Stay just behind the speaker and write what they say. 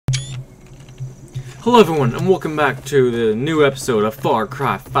Hello everyone, and welcome back to the new episode of Far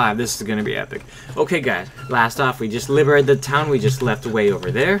Cry 5. This is gonna be epic. Okay guys, last off we just liberated the town we just left way over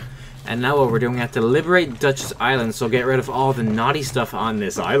there. And now what we're doing, we have to liberate Dutch's Island, so get rid of all the naughty stuff on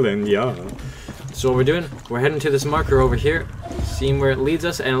this island, yeah. So what we're doing, we're heading to this marker over here, seeing where it leads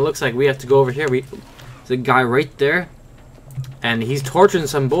us, and it looks like we have to go over here. There's a guy right there, and he's torturing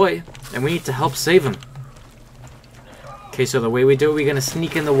some boy, and we need to help save him. Okay, so the way we do it, we're gonna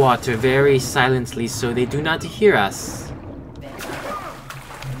sneak in the water very silently so they do not hear us.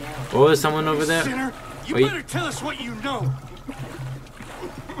 Oh, there's someone over there. Sinner, you better tell us what you know.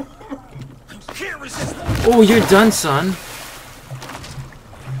 Can't resist. Oh, you're done, son.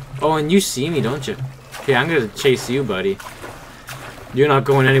 Oh, and you see me, don't you? Okay, I'm gonna chase you, buddy. You're not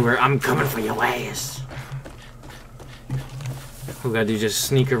going anywhere. I'm coming for your ass. Oh, gotta do just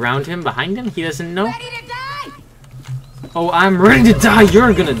sneak around him, behind him? He doesn't know? Ready to die? Oh, I'm ready to die.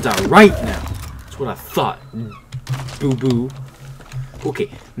 You're gonna die right now. That's what I thought. Boo-boo. Okay,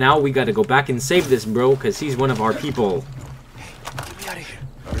 now we gotta go back and save this bro, because he's one of our people. Get me out of here.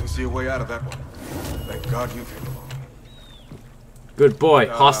 I didn't see a way out of that one. Thank God you came along. Good boy.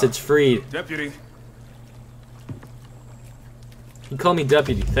 Hostage freed. Deputy. You call me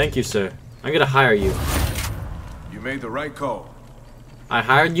deputy. Thank you, sir. I'm gonna hire you. You made the right call. I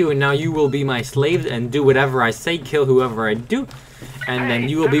hired you, and now you will be my slave and do whatever I say, kill whoever I do, and then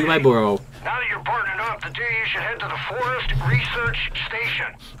you will be my bro. Now that you're partnered up, the two of you should head to the Forest Research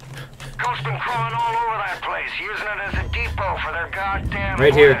Station. Coast's been crawling all over that place, using it as a depot for their goddamn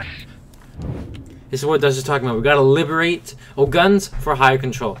Right here. quests. This is what Dutch is talking about. We gotta liberate guns for higher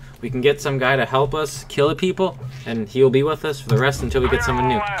control. We can get some guy to help us kill the people, and he'll be with us for the rest until we get someone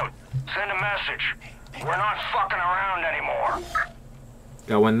new. Clear 'em all out. Send a message. We're not fucking around anymore.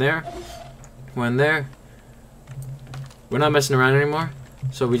 Got one there. One there. We're not messing around anymore.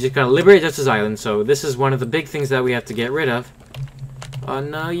 So we just gotta liberate Dutch's Island. So this is one of the big things that we have to get rid of. Oh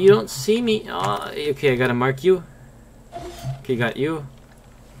no, you don't see me. Oh, okay, I gotta mark you. Okay, got you.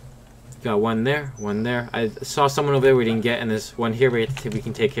 Got one there, one there. I saw someone over there we didn't get, and there's one here we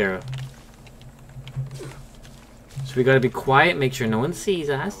can take care of. So we gotta be quiet, make sure no one sees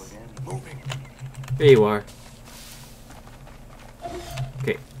us. There you are.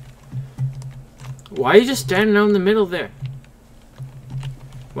 Okay. Why are you just standing out in the middle there?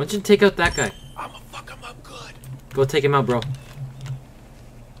 Why don't you take out that guy? I'ma fuck him up good. Go take him out, bro.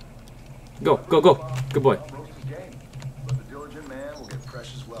 Go, go, go. Good boy.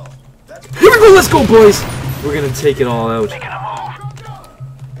 Here we go, let's go, boys! We're gonna take it all out.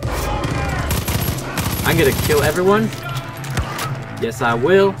 I'm gonna kill everyone. Yes, I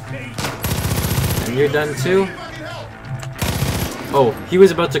will. And you're done too. Oh, he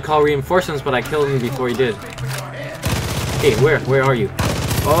was about to call reinforcements, but I killed him before he did. Hey, where are you?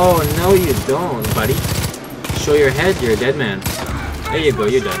 Oh, no you don't, buddy. Show your head, you're a dead man. There you go,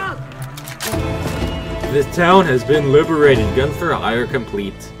 you're done. This town has been liberated. Gun for hire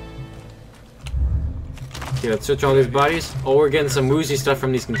complete. Okay, let's search all these bodies. Oh, we're getting some woozy stuff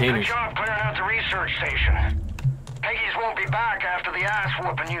from these Good containers. job clearing out the research station. Peggy's won't be back after the ass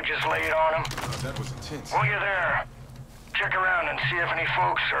whooping you just laid on him. That was intense. While you're there, check around and see if any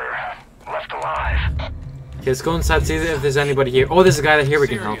folks are left alive. Okay, let's go inside, see if there's anybody here. Oh, there's a guy here we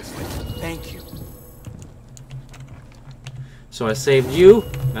can help. Thank you. So I saved you.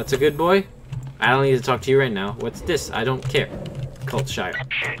 That's a good boy. I don't need to talk to you right now. What's this? I don't care. Cult Shire.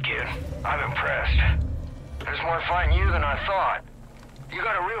 Shit, kid. I'm impressed. There's more fighting you than I thought. You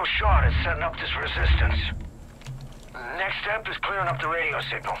got a real shot at setting up this resistance. Next step is clearing up the radio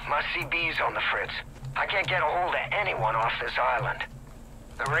signal. My CB's on the fritz. I can't get a hold of anyone off this island.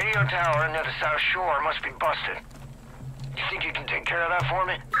 The radio tower near the south shore must be busted. You think you can take care of that for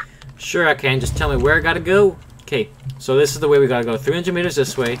me? Sure I can. Just tell me where I gotta go. Okay, so this is the way we gotta go. 300 meters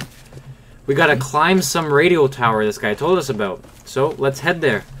this way. We gotta climb some radio tower this guy told us about. So let's head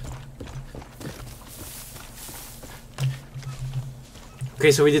there.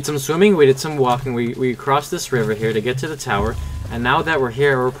 Okay, so we did some swimming, we did some walking, we crossed this river here to get to the tower, and now that we're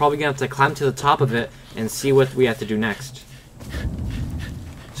here, we're probably gonna have to climb to the top of it and see what we have to do next.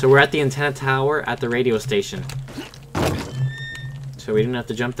 So we're at the antenna tower at the radio station. So we didn't have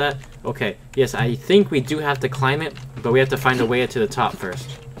to jump that? Okay, yes, I think we do have to climb it, but we have to find a way to the top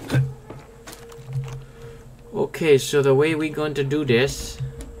first. Okay, so the way we're going to do this...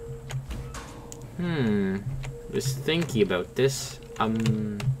 Just thinking about this.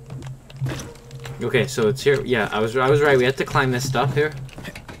 Okay, so it's here. Yeah, I was right. We have to climb this stuff here.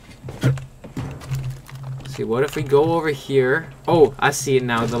 Let's see, what if we go over here? Oh, I see it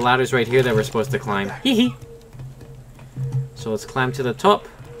now. The ladder's right here that we're supposed to climb. Hee hee. So let's climb to the top.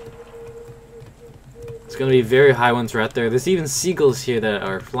 It's gonna be very high once we're out there. There's even seagulls here that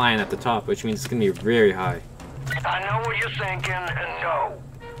are flying at the top, which means it's gonna be very high. I know what you're thinking, and no.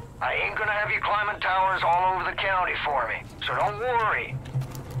 I ain't gonna have you climbing towers all over the county for me, so don't worry.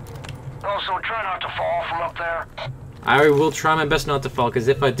 Also, try not to fall from up there. I will try my best not to fall, because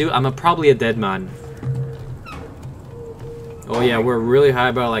if I do, I'm probably a dead man. Oh yeah, we're really high,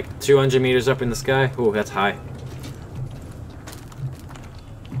 about like 200 meters up in the sky. Oh, that's high.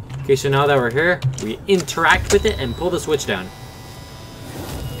 Okay, so now that we're here, we interact with it and pull the switch down.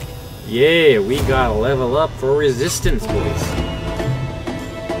 Yeah, we gotta level up for resistance, boys.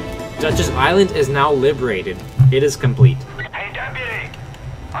 Dutchess Island is now liberated. It is complete. Hey, Deputy.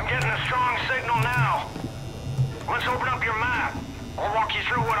 I'm getting a strong signal now. Let's open up your map. I'll walk you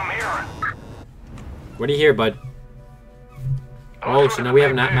through what I'm hearing. What do you hear, bud? Oh, so now we have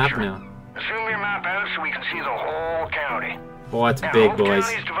a map now. Zoom your map out so we can see the whole county. Oh, that's Now, big, the whole boys.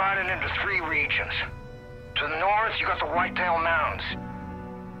 county is divided into 3 regions. To the north, you got the Whitetail Mountains.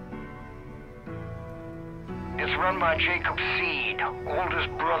 It's run by Jacob Seed, oldest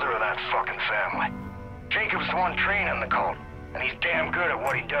brother of that fucking family. Jacob's the one training the cult, and he's damn good at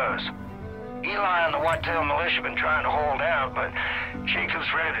what he does. Eli and the Whitetail Militia have been trying to hold out, but Jacob's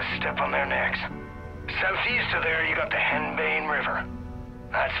ready to step on their necks. Southeast of there, you got the Henbane River.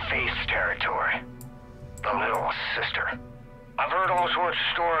 That's Faith's territory. The little sister. I've heard all sorts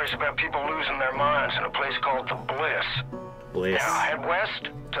of stories about people losing their minds in a place called the Bliss. Bliss. Now head west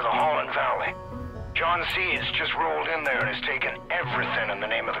to the Holland Valley. John Seeds just rolled in there and has taken everything in the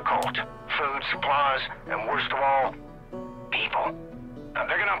name of the cult. Food, supplies, and worst of all, people. I'm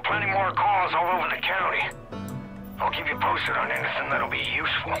picking up plenty more calls all over the county. I'll keep you posted on anything that'll be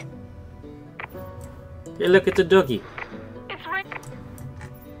useful. Hey, look at the doggy. It's Rick.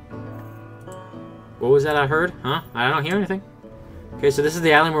 What was that I heard? Huh? I don't hear anything. Okay, so this is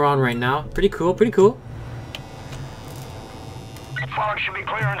the island we're on right now. Pretty cool, pretty cool. Fog should be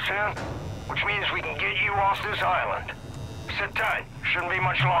clearing soon, which means we can get you off this island. Sit tight. Shouldn't be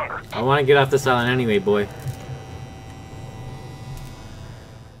much longer. I want to get off this island anyway, boy.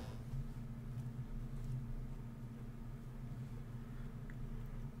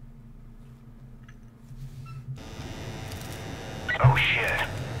 Oh shit.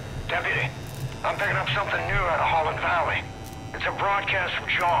 Deputy, I'm picking up something new out of Holland Valley. It's a broadcast from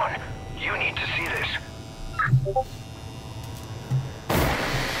John. You need to see this.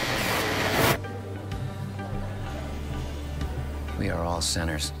 We are all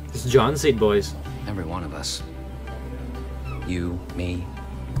sinners. It's John Seed, boys. Every one of us. You, me.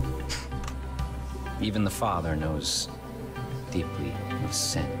 Even the Father knows deeply of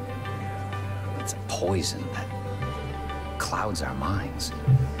sin. It's a poison that clouds our minds.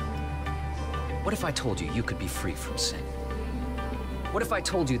 What if I told you you could be free from sin? What if I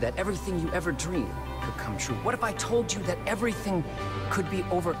told you that everything you ever dreamed could come true? What if I told you that everything could be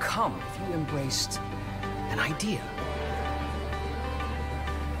overcome if you embraced an idea?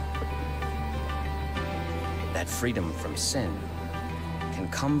 That freedom from sin can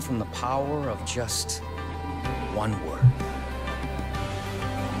come from the power of just one word.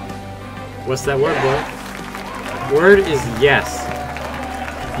 What's that word, boy? Word is yes.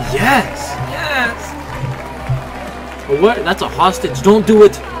 Yes! Yes! What? That's a hostage. Don't do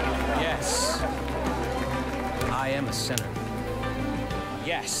it! Yes. I am a sinner.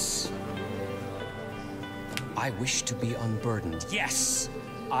 Yes. I wish to be unburdened. Yes.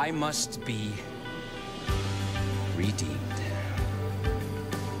 I must be redeemed.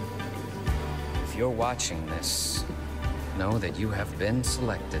 If you're watching this, know that you have been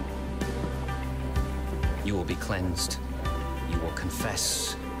selected. You will be cleansed. You will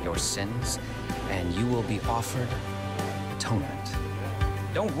confess your sins, and you will be offered atonement.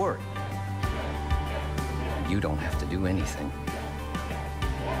 Don't worry. You don't have to do anything.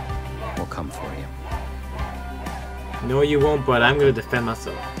 We'll come for you. No, you won't, but I'm gonna defend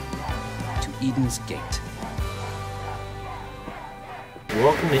myself. To Eden's Gate.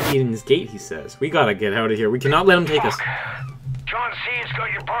 Welcome to Eden's Gate, he says. We gotta get out of here. We cannot let him take us. John Seed's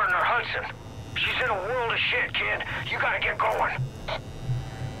got your partner, Hudson. She's in a world of shit, kid. You gotta get going.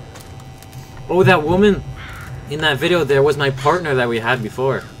 Oh, that woman in that video there was my partner that we had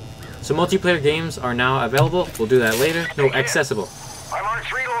before. So multiplayer games are now available. We'll do that later. No, accessible. I marked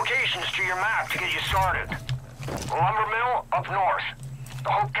 3 locations to your map to get you started. The lumber mill up north, the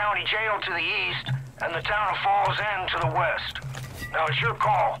Hope County Jail to the east, and the town of Falls End to the west. Now it's your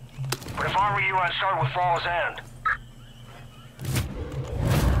call, but if I were you, I'd start with Falls End.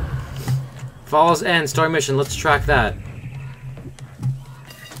 Falls End, story mission. Let's track that.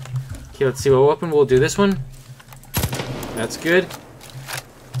 Okay, let's see what weapon. We'll do this one. That's good.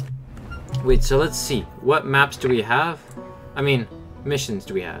 Wait, so let's see. What maps do we have? I mean, missions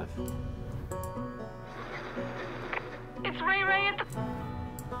do we have? It's Ray Ray at the...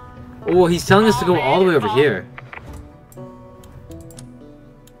 Oh, he's telling us to go all the way over here.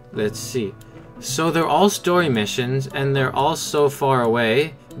 Let's see. So they're all story missions, and they're all so far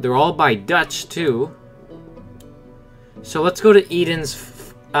away. They're all by Dutch, too. So let's go to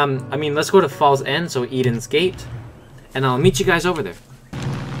Eden's... let's go to Falls End, so Eden's Gate. And I'll meet you guys over there.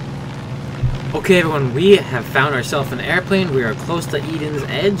 Okay, everyone, we have found ourselves an airplane. We are close to Eden's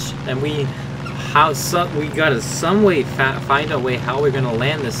Edge, and we gotta some way find a way how we're gonna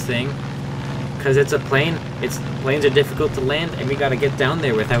land this thing, because it's a plane. Planes are difficult to land, and we gotta get down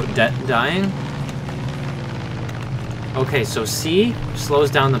there without dying. Okay, so C slows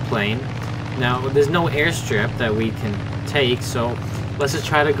down the plane. Now there's no airstrip that we can take, so let's just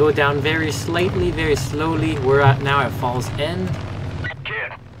try to go down very slightly, very slowly. We're now at Falls End.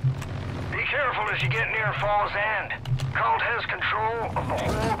 Kid, be careful as you get near Falls End. Cult has control of the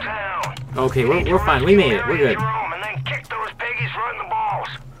whole town. Okay, we're fine. We made it. We're good. And then kick those piggies right in the balls.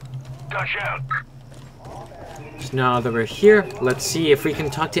 Dutch out. So now that we're here, let's see if we can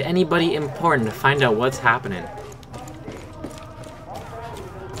talk to anybody important to find out what's happening.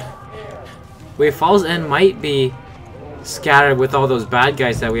 Wait, Falls End might be scattered with all those bad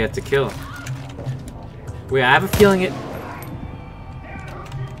guys that we have to kill. Wait, I have a feeling it...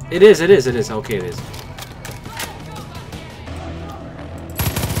 It is. Okay, it is.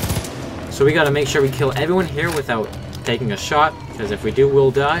 So we gotta make sure we kill everyone here without taking a shot, because if we do,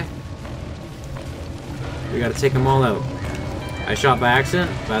 we'll die. We gotta take them all out. I shot by accident,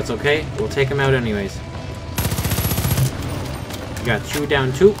 but that's okay. We'll take them out anyways. We got 2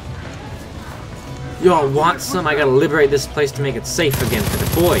 down 2. Yo, want some? I gotta liberate this place to make it safe again for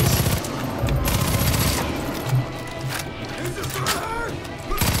the boys.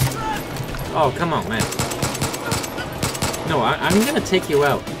 Oh, come on, man. No, I'm gonna take you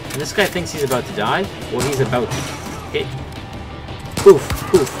out. And this guy thinks he's about to die. Well, he's about to. Okay. Oof.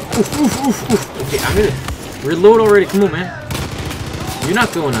 Okay, I'm gonna reload already. Come on, man. You're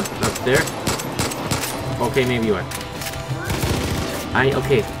not going up there. Okay, maybe you are.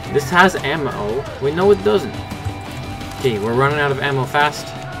 Okay, this has ammo. Wait, no, it doesn't. Okay, we're running out of ammo fast.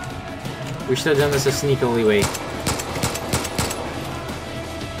 We should have done this a sneakily way.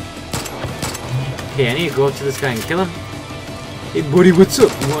 Okay, I need to go up to this guy and kill him. Hey, buddy, what's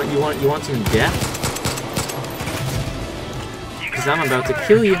up? You want some death? Because I'm about to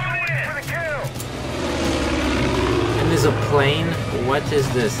kill you. And there's a plane. What is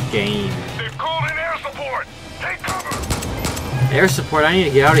this game? They've called in air support. Take cover. Air support? I need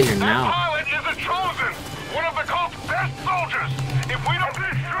to get out of here now. That pilot is a chosen, one of the cult's best soldiers. If we don't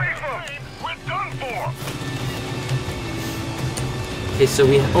restrain him, we're done for. Okay, so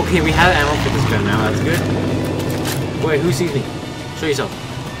we have ammo for this gun now. That's good. Wait, who sees me? Show yourself.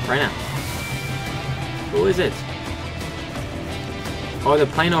 Right now. Who is it? Oh, the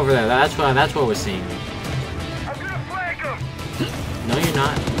plane over there. That's what we're seeing. I'm gonna flank him. No, you're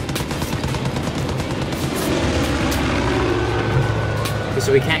not. Okay,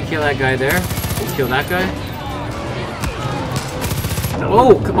 so we can't kill that guy there. We'll kill that guy.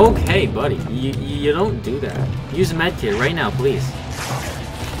 Oh, okay, buddy. You don't do that. Use a med kit right now, please.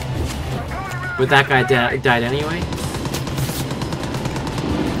 But that guy died anyway.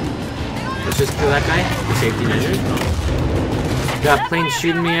 Let's just kill that guy for safety measures. Got planes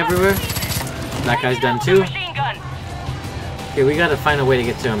shooting me everywhere. That guy's done too. Okay, we gotta find a way to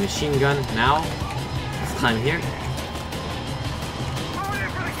get to a machine gun now. Let's climb here.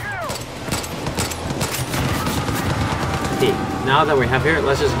 Okay, now that we have here,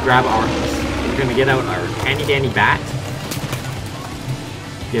 let's just grab our... We're gonna get out our handy dandy bat.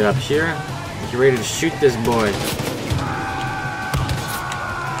 Get up here. Get ready to shoot this boy.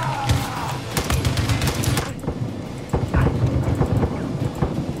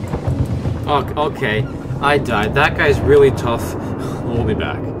 Oh, okay, I died. That guy's really tough. We'll be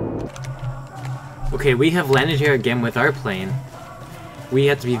back. Okay, we have landed here again with our plane. We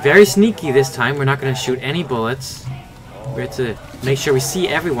have to be very sneaky this time. We're not going to shoot any bullets. We have to make sure we see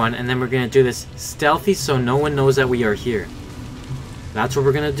everyone, and then we're going to do this stealthy so no one knows that we are here. That's what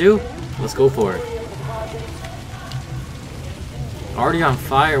we're going to do. Let's go for it. Already on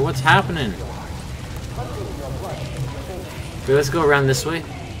fire. What's happening? Okay, let's go around this way.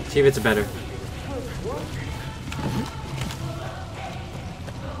 See if it's better.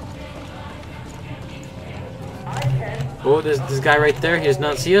 Oh, there's this guy right there. He does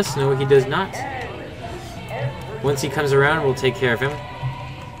not see us. No, he does not. Once he comes around, we'll take care of him.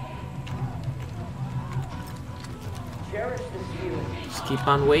 Just keep Keep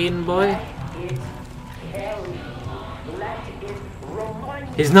on waiting, boy.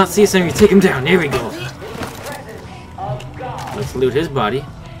 He's not ceasing. You take him down. There we go. Let's loot his body.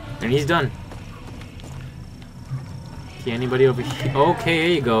 And he's done. Okay, anybody over here? Okay,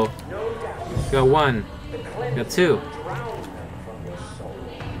 here you go. Got one. Got two.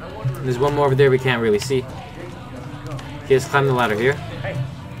 There's one more over there we can't really see. Okay, let's climb the ladder here.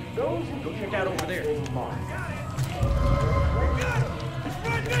 Go check out over there.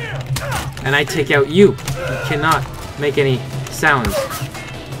 And I take out you. You cannot make any sounds.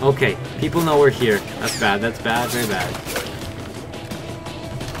 Okay, people know we're here. That's bad. That's bad. Very bad.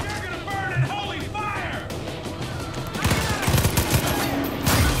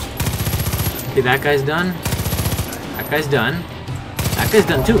 Okay, that guy's done. That guy's done. That guy's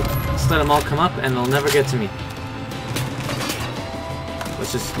done too. Just let them all come up and they'll never get to me.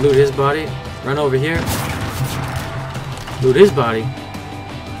 Let's just loot his body. Run over here. Loot his body.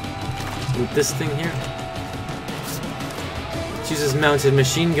 Loot this thing here. Let's use his mounted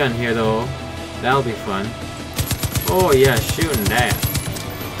machine gun here though. That'll be fun. Oh yeah, shooting that.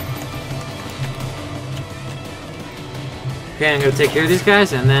 Okay, I'm gonna take care of these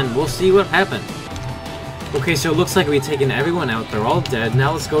guys and then we'll see what happens. Okay, so it looks like we've taken everyone out. They're all dead.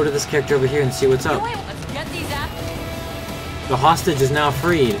 Now let's go to this character over here and see what's up. Let's get these The hostage is now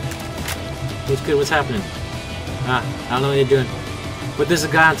freed. What's good? What's happening? I don't know what you're doing. But there's a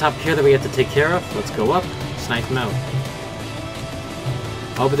guy on top here that we have to take care of. Let's go up. Snipe him out.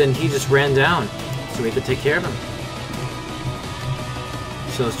 Oh, but then he just ran down. So we have to take care of him.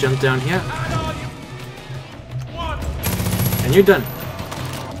 So let's jump down here. And you're done.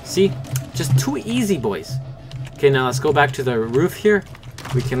 See? Just too easy, boys. Okay, now let's go back to the roof here.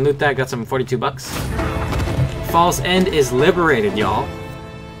 We can loot that. Got some 42 bucks. Falls End is liberated, y'all.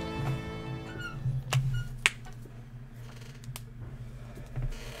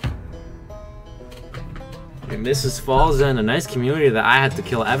 And this is Falls End, a nice community that I had to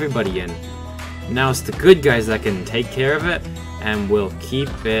kill everybody in. Now it's the good guys that can take care of it, and will keep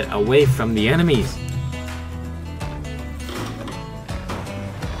it away from the enemies.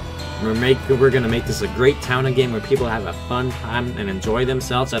 We're gonna make this a great town again where people have a fun time and enjoy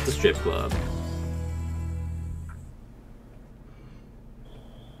themselves at the strip club.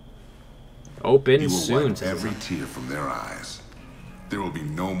 Open soon. You will wipe every tear from their eyes. There will be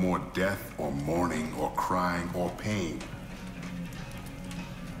no more death or mourning or crying or pain.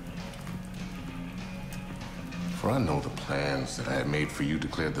 For I know the plans that I have made for you,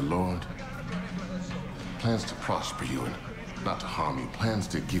 declared the Lord. Plans to prosper you and not to harm you. Plans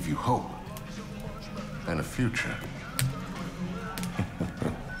to give you hope and a future.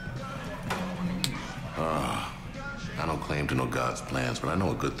 I don't claim to know God's plans, but I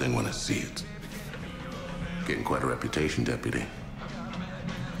know a good thing when I see it. Getting quite a reputation, Deputy.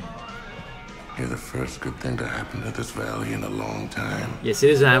 You're the first good thing to happen to this valley in a long time. Yes,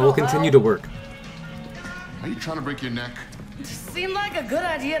 it is, and I will continue to work. Are you trying to break your neck? Seemed like a good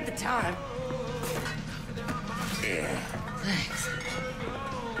idea at the time. Yeah. Thanks.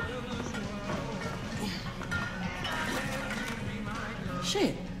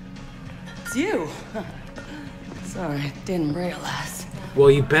 Shit. It's you. Sorry, didn't realize.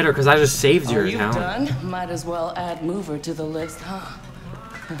 Well, you better, because I just saved Are yours, you Alan. done? Might as well add mover to the list, huh?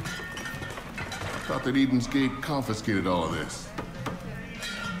 Thought that Eden's Gate confiscated all of this.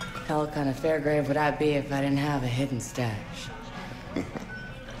 Hell kind of fair grave would I be if I didn't have a hidden stash.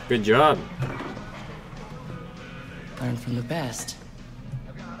 Good job. Learn from the best.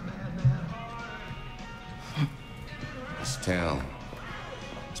 This town,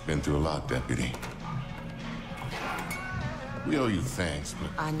 it's been through a lot, Deputy. We owe you thanks, but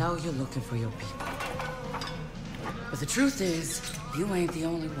I know you're looking for your people. But the truth is, you ain't the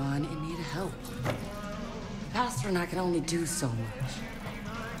only one in need of help. Pastor and I can only do so much.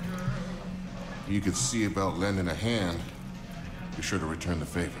 you could see about lending a hand. Be sure to return the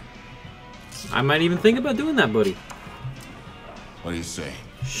favor. I might even think about doing that, buddy. What do you say?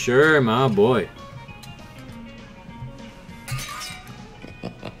 Sure, my boy.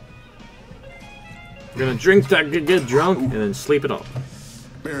 We're gonna drink that, get drunk, and then sleep it off.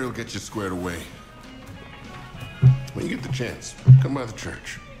 Barry will get you squared away. When you get the chance, come by the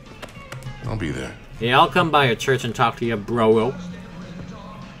church. I'll be there. Yeah, I'll come by your church and talk to you, bro.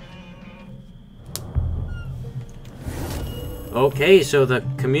 Okay, so the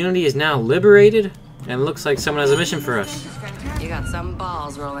community is now liberated, and it looks like someone has a mission for us. You got some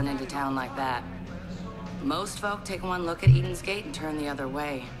balls rolling into town like that. Most folk take one look at Eden's Gate and turn the other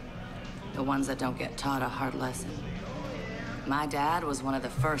way. The ones that don't get taught a hard lesson. My dad was one of the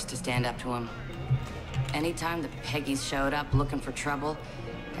first to stand up to him. Anytime the Peggies showed up looking for trouble,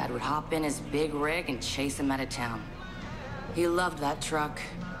 Dad would hop in his big rig and chase him out of town. He loved that truck.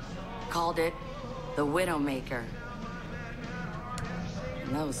 Called it the Widowmaker.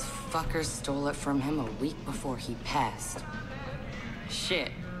 And those fuckers stole it from him a week before he passed.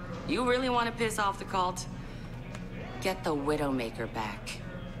 Shit. You really want to piss off the cult? Get the Widowmaker back.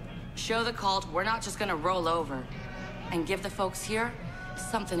 Show the cult we're not just gonna roll over. And give the folks here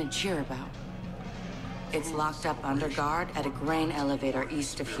something to cheer about. It's locked up under guard at a grain elevator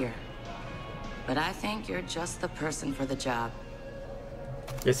east of here. But I think you're just the person for the job.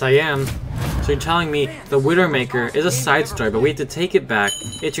 Yes, I am. So you're telling me the Widowmaker is a side story, but we have to take it back.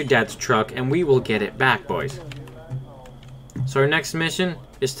 It's your dad's truck, and we will get it back, boys. So our next mission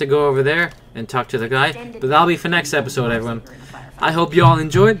is to go over there and talk to the guy. But that'll be for next episode, everyone. I hope you all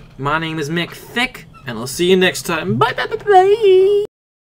enjoyed. My name is Mick Thick, and I'll see you next time. Bye, bye, bye, bye.